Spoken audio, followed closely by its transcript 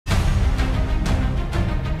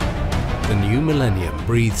The new millennium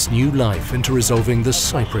breathes new life into resolving the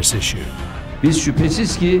Cyprus issue. Biz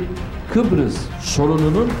şüphesiz ki Kıbrıs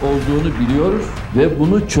sorununun olduğunu biliyoruz ve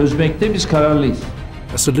bunu çözmekte biz kararlıyız.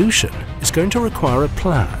 A solution is going to require a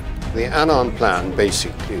plan. The Annan Plan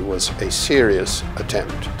basically was a serious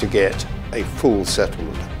attempt to get a full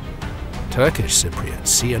settlement. Turkish Cypriots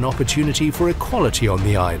see an opportunity for equality on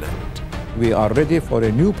the island. We are ready for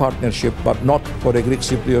a new partnership, but not for a Greek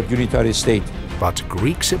Cypriot unitary state. But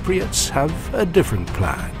Greek Cypriots have a different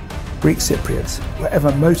plan. Greek Cypriots were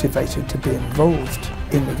ever motivated to be involved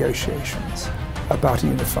in negotiations about a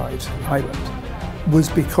unified island was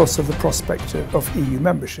because of the prospect of EU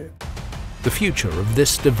membership. The future of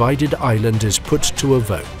this divided island is put to a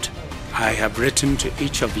vote. I have written to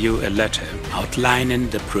each of you a letter outlining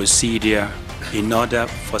the procedure in order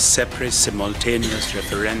for separate simultaneous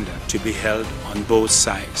referenda to be held on both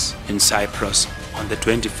sides in Cyprus on the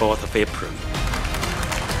 24th of April.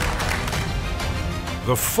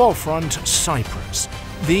 The forefront Cyprus,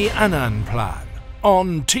 the Annan Plan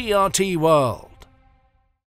on TRT World.